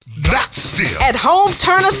still. At home,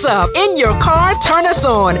 turn us up. In your car, turn us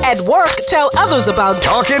on. At work, tell others about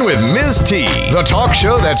Talking with Ms. T, the talk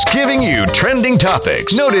show that's giving you trending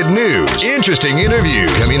topics, noted news, interesting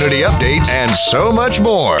interviews, community updates, and so much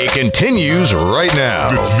more. It continues right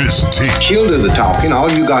now. With Ms. T. She'll do the talking.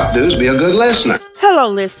 All you got to do is be a good listener. Hello,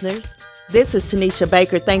 listeners. This is Tanisha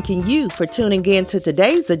Baker thanking you for tuning in to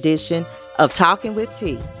today's edition of Talking with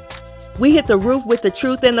T. We hit the roof with the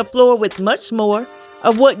truth and the floor with much more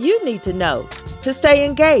of what you need to know to stay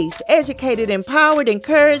engaged, educated, empowered,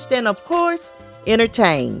 encouraged, and of course,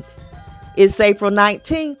 entertained. It's April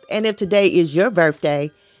 19th, and if today is your birthday,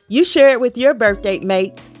 you share it with your birthday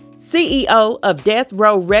mates, CEO of Death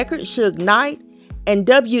Row Records, Suge Knight, and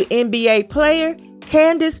WNBA player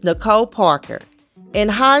Candace Nicole Parker. In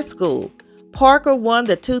high school, Parker won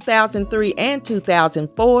the 2003 and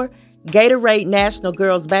 2004 Gatorade National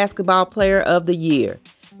Girls Basketball Player of the Year,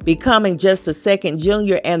 becoming just the second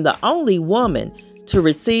junior and the only woman to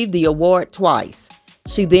receive the award twice.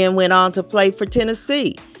 She then went on to play for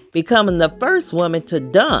Tennessee, becoming the first woman to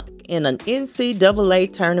dunk in an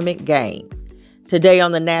NCAA tournament game. Today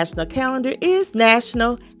on the national calendar is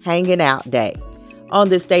National Hanging Out Day. On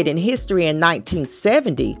this date in history in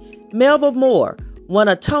 1970, Melba Moore won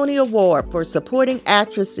a Tony Award for supporting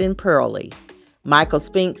actress in Pearlie. Michael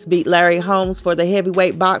Spinks beat Larry Holmes for the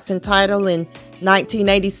heavyweight boxing title in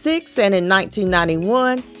 1986, and in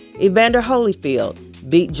 1991, Evander Holyfield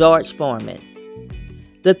beat George Foreman.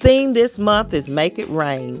 The theme this month is Make It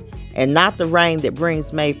Rain, and not the rain that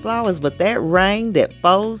brings May flowers, but that rain that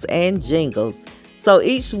folds and jingles. So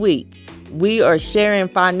each week, we are sharing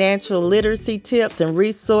financial literacy tips and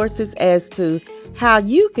resources as to how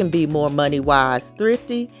you can be more money-wise,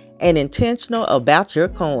 thrifty, and intentional about your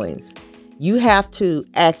coins. You have to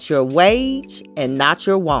act your wage and not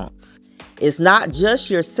your wants. It's not just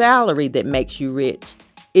your salary that makes you rich.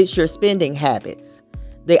 It's your spending habits.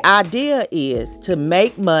 The idea is to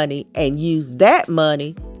make money and use that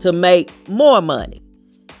money to make more money.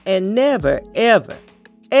 And never, ever,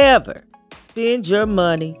 ever spend your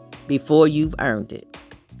money before you've earned it.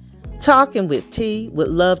 Talking with T would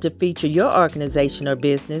love to feature your organization or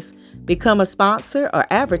business, become a sponsor, or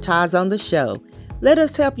advertise on the show. Let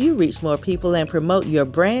us help you reach more people and promote your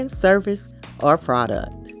brand, service, or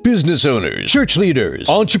product. Business owners, church leaders,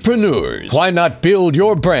 entrepreneurs, why not build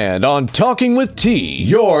your brand on Talking with T,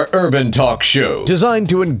 your urban talk show designed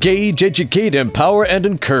to engage, educate, empower, and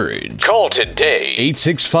encourage. Call today,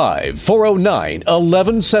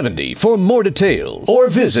 865-409-1170 for more details, or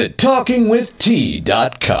visit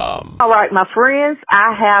talkingwitht.com. All right, my friends,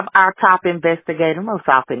 I have our top investigator, most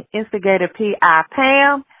often instigator P.I.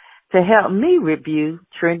 Pam, to help me review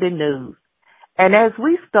trending news. And as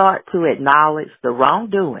we start to acknowledge the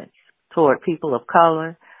wrongdoings toward people of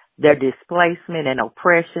color, their displacement and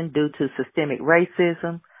oppression due to systemic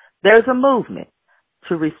racism, there's a movement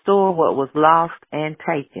to restore what was lost and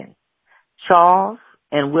taken. Charles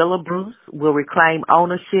and Willa Bruce will reclaim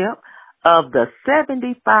ownership of the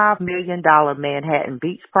 $75 million Manhattan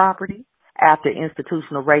Beach property after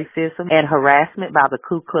institutional racism and harassment by the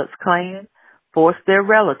Ku Klux Klan forced their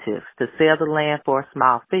relatives to sell the land for a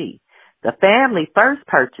small fee. The family first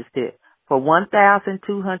purchased it for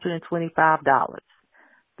 $1,225.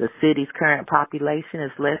 The city's current population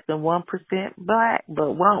is less than 1% black,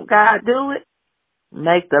 but won't God do it?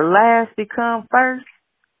 Make the last become first?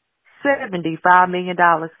 $75 million.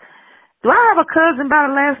 Do I have a cousin by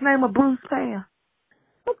the last name of Bruce, Pam?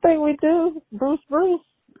 I think we do. Bruce.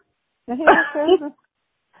 And he has cousin.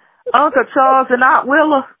 Uncle Charles and Aunt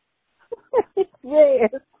Willa.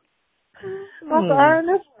 Yes. Uncle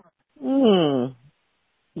Ernest.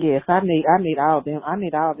 Yes, I need all of them. I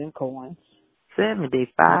need all of them coins.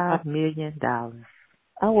 $75 million.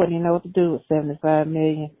 I wouldn't even know what to do with $75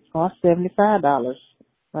 million or $75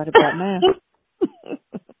 right about now.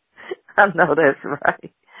 I know that's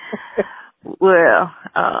right. Well,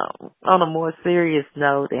 on a more serious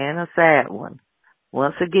note and a sad one,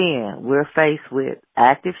 once again, we're faced with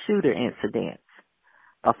active shooter incidents.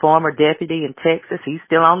 A former deputy in Texas, he's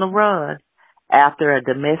still on the run after a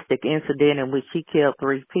domestic incident in which he killed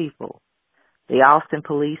 3 people. The Austin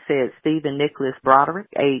police said Stephen Nicholas Broderick,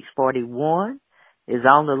 age 41, is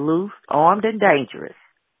on the loose, armed and dangerous.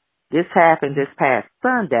 This happened this past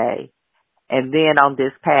Sunday, and then on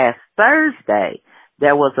this past Thursday,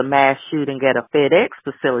 there was a mass shooting at a FedEx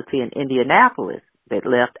facility in Indianapolis that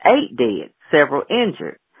left 8 dead, several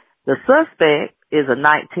injured. The suspect is a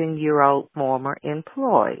 19-year-old former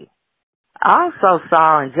employee. I also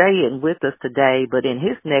saw, and Jay isn't with us today, but in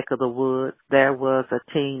his neck of the woods, there was a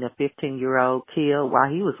 15-year-old killed while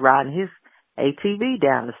he was riding his ATV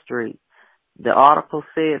down the street. The article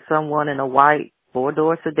said someone in a white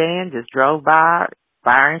four-door sedan just drove by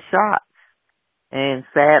firing shots. And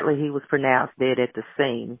sadly, he was pronounced dead at the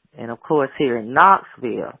scene. And of course, here in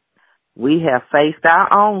Knoxville, we have faced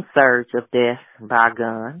our own surge of deaths by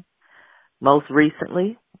gun. Most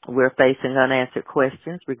recently, we're facing unanswered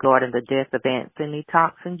questions regarding the death of Anthony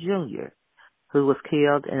Thompson Jr., who was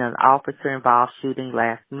killed in an officer-involved shooting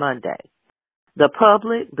last Monday. The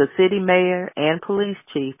public, the city mayor, and police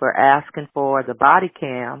chief are asking for the body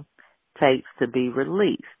cam tapes to be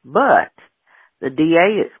released, but the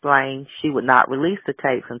DA explained she would not release the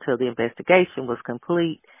tapes until the investigation was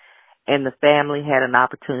complete and the family had an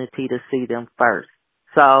opportunity to see them first.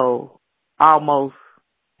 So almost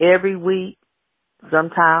every week,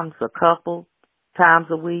 sometimes a couple times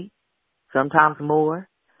a week, sometimes more,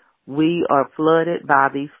 we are flooded by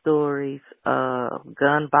these stories of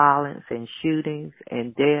gun violence and shootings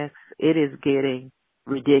and deaths. It is getting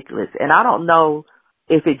ridiculous. And I don't know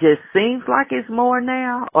if it just seems like it's more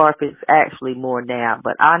now or if it's actually more now,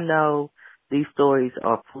 but I know these stories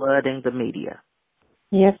are flooding the media.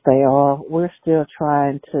 Yes, they are. We're still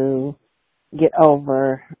trying to get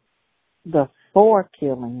over the 4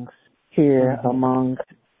 killings here among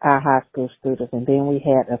our high school students, and then we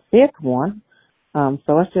had a 5th one.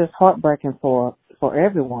 So it's just heartbreaking for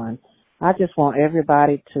everyone. I just want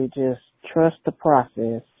everybody to just trust the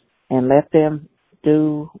process and let them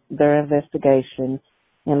do their investigation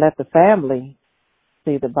and let the family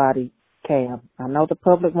see the body cam. I know the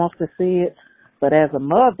public wants to see it, but as a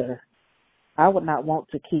mother, I would not want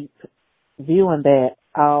to keep viewing that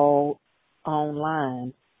all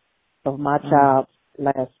online of my child's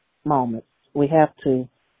last moments. We have to,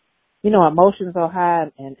 emotions are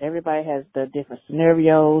high and everybody has their different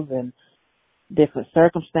scenarios and different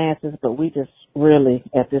circumstances, but we just really,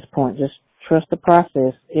 at this point, just trust the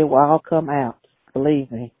process. It will all come out,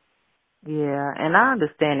 believe me. Yeah, and I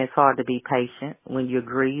understand it's hard to be patient when you're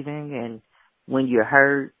grieving and when you're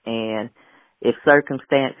hurt and if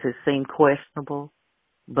circumstances seem questionable,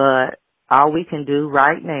 but all we can do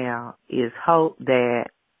right now is hope that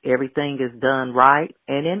everything is done right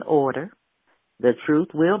and in order. The truth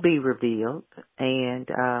will be revealed, and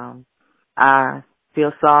I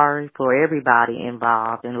feel sorry for everybody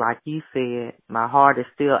involved, and like you said, my heart is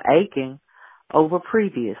still aching over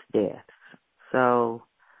previous deaths. So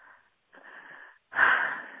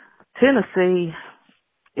Tennessee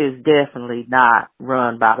is definitely not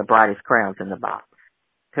run by the brightest crowns in the box,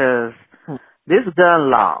 because this gun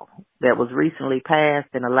law that was recently passed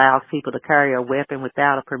and allows people to carry a weapon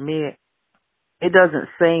without a permit, it doesn't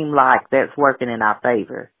seem like that's working in our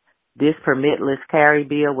favor. This permitless carry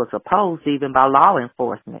bill was opposed even by law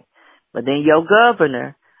enforcement. But then your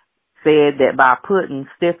governor said that by putting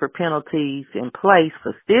stiffer penalties in place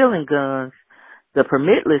for stealing guns, the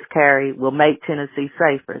permitless carry will make Tennessee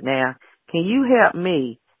safer. Now, can you help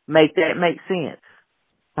me make that make sense?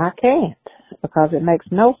 I can't, because it makes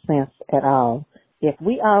no sense at all. If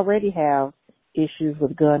we already have issues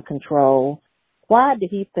with gun control, why did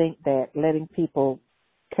he think that letting people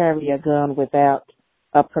carry a gun without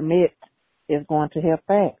a permit is going to help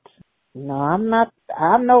that? No,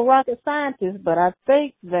 I'm no rocket scientist, but I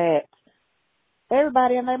think that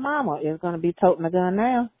everybody and their mama is going to be toting a gun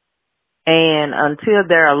now. And until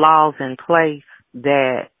there are laws in place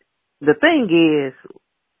that, the thing is,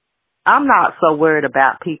 I'm not so worried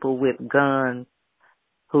about people with guns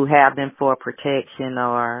who have them for protection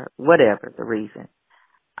or whatever the reason.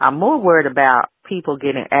 I'm more worried about people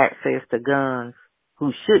getting access to guns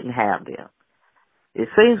who shouldn't have them. It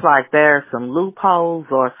seems like there are some loopholes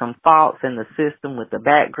or some faults in the system with the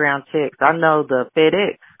background checks. I know the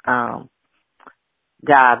FedEx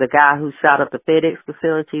the guy who shot up the FedEx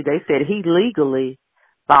facility, they said he legally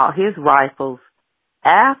bought his rifles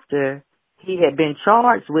after he had been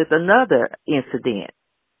charged with another incident.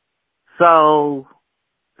 So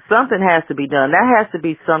something has to be done. There has to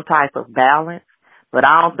be some type of balance, but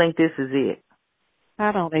I don't think this is it.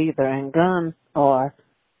 I don't either, and guns are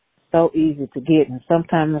so easy to get, and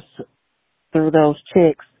sometimes through those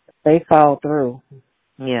checks, they fall through.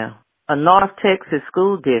 Yeah. A North Texas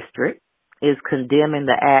school district is condemning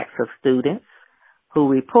the acts of students who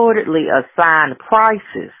reportedly assigned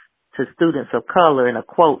prices to students of color in a,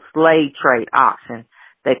 quote, slave trade auction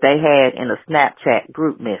that they had in a Snapchat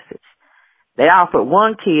group message. They offered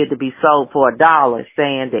one kid to be sold for $1,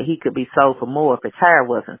 saying that he could be sold for more if his hair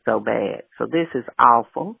wasn't so bad. So this is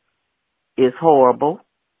awful. It's horrible.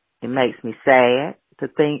 It makes me sad to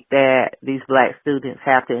think that these black students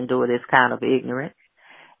have to endure this kind of ignorance.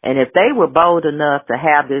 And if they were bold enough to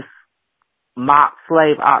have this mock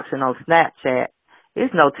slave auction on Snapchat,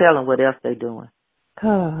 there's no telling what else they're doing.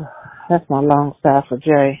 That's my long sigh for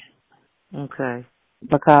Jay. Okay.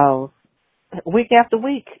 Because week after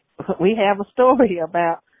week, we have a story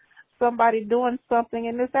about somebody doing something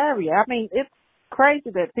in this area. I mean, it's crazy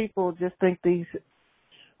that people just think these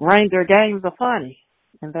Ranger games are funny,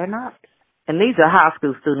 and they're not. And these are high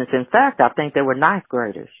school students. In fact, I think they were ninth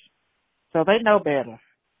graders. So they know better.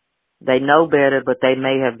 They know better, but they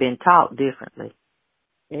may have been taught differently.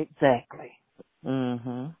 Exactly.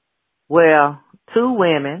 Well, 2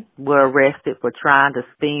 women were arrested for trying to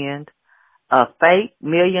spend a fake $1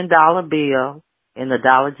 million bill in the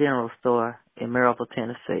Dollar General store in Maryville,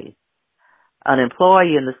 Tennessee. An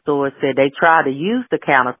employee in the store said they tried to use the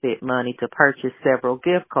counterfeit money to purchase several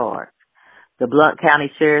gift cards. The Blount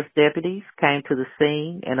County Sheriff's deputies came to the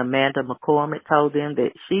scene, and Amanda McCormick told them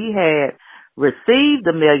that she had received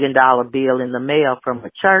the $1 million bill in the mail from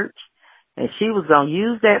a church, and she was going to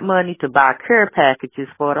use that money to buy care packages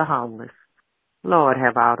for the homeless. Lord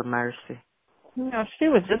have all the mercy. She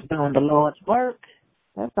was just doing the Lord's work.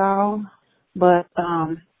 That's all. But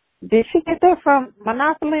did she get that from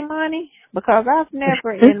Monopoly money? Because I've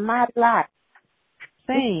never in my life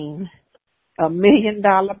seen $1 million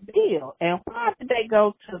bill. And why did they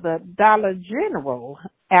go to the Dollar General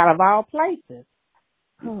out of all places?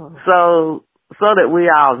 So that we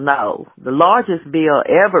all know, the largest bill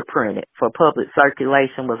ever printed for public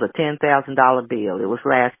circulation was a $10,000 bill. It was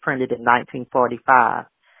last printed in 1945.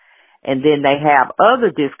 And then they have other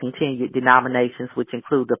discontinued denominations, which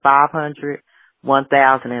include the $500,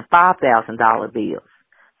 $1,000, and $5,000 bills.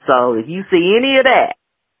 So if you see any of that,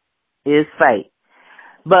 it's fake.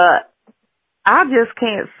 But I just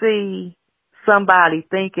can't see somebody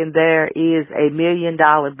thinking there is a $1 million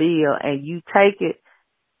bill and you take it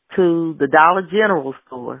to the Dollar General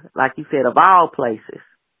store, like you said, of all places,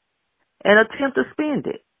 and attempt to spend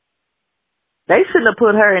it. They shouldn't have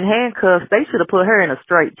put her in handcuffs. They should have put her in a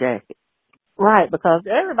straitjacket. Right, because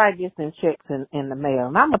everybody gets in checks in the mail.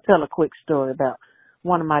 And I'm going to tell a quick story about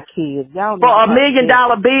one of my kids. Y'all know for $1 million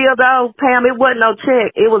bill, though, Pam, it wasn't no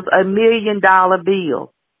check. It was $1 million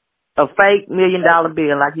bill. A fake $1 million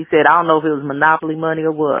bill. Like you said, I don't know if it was Monopoly money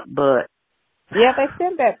or what, but... Yeah, they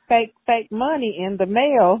send that fake money in the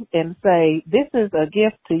mail and say, this is a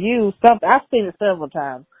gift to you. I've seen it several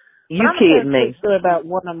times. You kidding me? I'm story about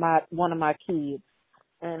one of my kids.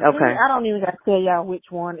 And okay. I don't even got to tell y'all which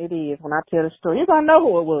one it is when I tell the story. You're going to know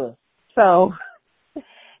who it was. So,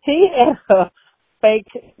 he had a fake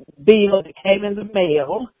bill that came in the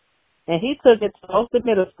mail, and he took it to Oakland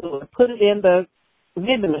Middle School and put it in the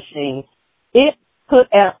vending machine. It put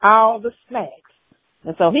out all the snacks.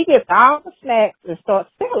 And so he gets all the snacks and starts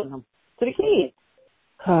selling them to the kids.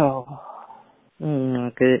 Oh. My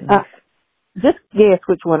goodness. Just guess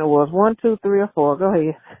which one it was. 1, 2, 3, or 4. Go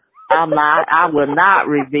ahead. I will not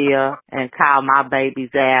reveal and call my babies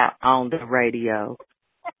out on the radio.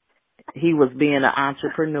 He was being an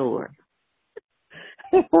entrepreneur.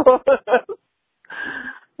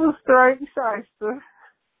 Straight shyster.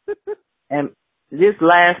 And this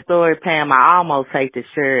last story, Pam, I almost hate to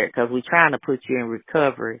share it because we're trying to put you in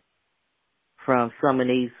recovery from some of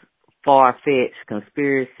these far-fetched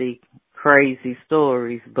conspiracy, crazy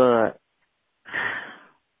stories, but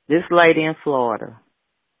this lady in Florida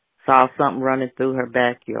saw something running through her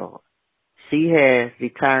backyard. She has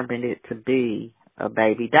determined it to be a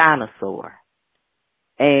baby dinosaur.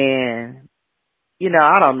 And,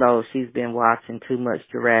 I don't know if she's been watching too much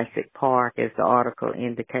Jurassic Park, as the article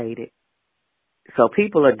indicated. So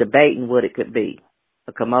people are debating what it could be.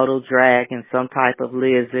 A Komodo dragon, some type of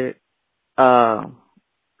lizard.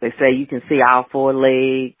 They say you can see all 4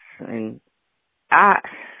 legs. And I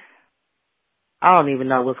don't even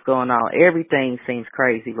know what's going on. Everything seems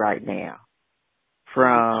crazy right now.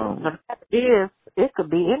 It could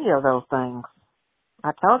be any of those things.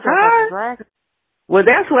 I told you about the dragon. Well,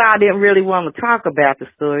 that's why I didn't really want to talk about the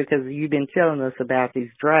story, because you've been telling us about these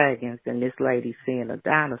dragons, and this lady seeing a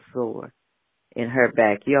dinosaur in her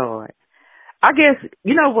backyard. I guess,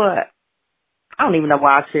 you know what? I don't even know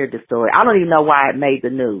why I shared the story. I don't even know why it made the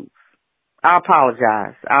news. I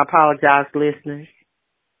apologize. Listeners.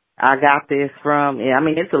 I got this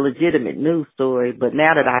it's a legitimate news story, but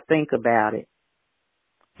now that I think about it,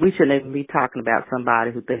 we shouldn't even be talking about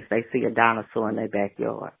somebody who thinks they see a dinosaur in their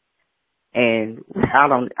backyard. And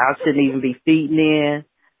I shouldn't even be feeding in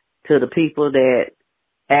to the people that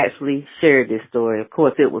actually shared this story. Of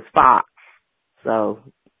course, it was Fox. So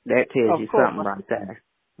that tells you something right there.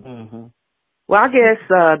 Mm-hmm. Well, I guess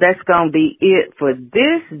that's going to be it for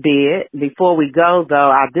this bit. Before we go, though,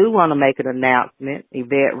 I do want to make an announcement.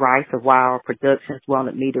 Yvette Rice of Wild Productions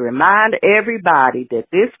wanted me to remind everybody that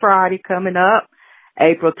this Friday coming up,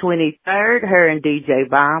 April 23rd, her and DJ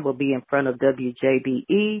Bond will be in front of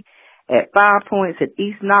WJBE at 5 Points in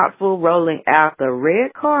East Knoxville, rolling out the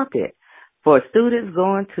red carpet for students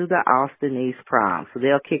going to the Austin East Prom. So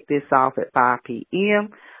they'll kick this off at 5 p.m.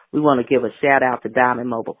 We want to give a shout out to Diamond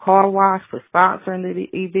Mobile Car Wash for sponsoring the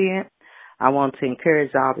event. I want to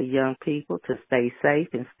encourage all the young people to stay safe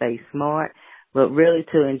and stay smart, but really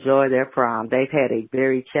to enjoy their prom. They've had a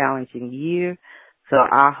very challenging year, so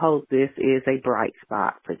I hope this is a bright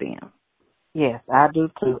spot for them. Yes, I do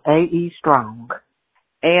too. AE strong.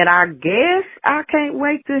 And I guess I can't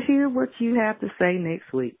wait to hear what you have to say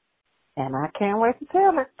next week. And I can't wait to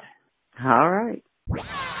tell it. All right.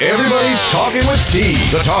 Everybody's Talking with T,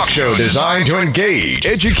 the talk show designed to engage,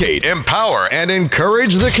 educate, empower, and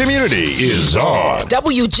encourage the community is on.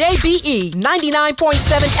 WJBE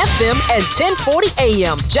 99.7 FM and 1040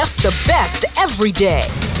 AM. Just the best every day.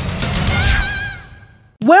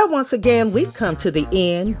 Well, once again, we've come to the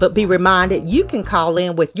end, but be reminded you can call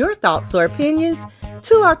in with your thoughts or opinions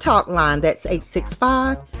to our talk line. That's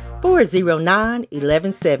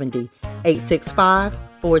 865-409-1170,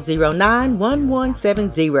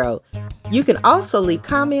 865-409-1170. You can also leave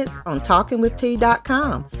comments on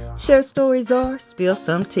talkingwitht.com. Share stories or spill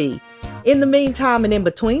some tea. In the meantime and in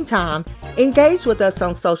between time, engage with us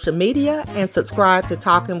on social media and subscribe to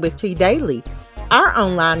Talking with T Daily, our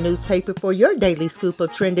online newspaper for your daily scoop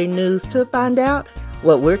of trending news to find out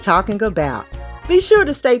what we're talking about. Be sure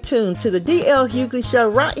to stay tuned to the D.L. Hughley Show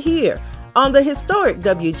right here on the historic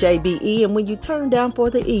WJBE, and when you turn down for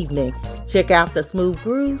the evening, check out the smooth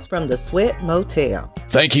grooves from the Sweat Motel.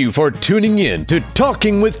 Thank you for tuning in to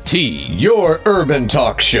Talking with T, your urban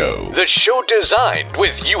talk show. The show designed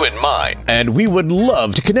with you in mind. And we would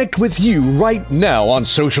love to connect with you right now on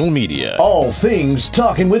social media. All things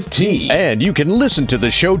Talking with T. And you can listen to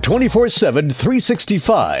the show 24/7,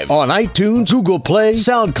 365 on iTunes, Google Play,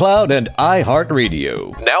 SoundCloud, and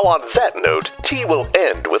iHeartRadio. Now on that note, T will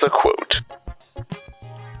end with a quote.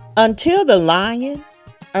 Until the lion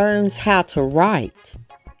learns how to write,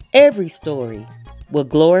 every story will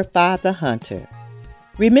glorify the hunter.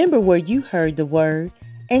 Remember where you heard the word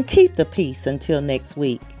and keep the peace until next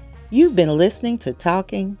week. You've been listening to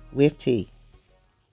Talking with T.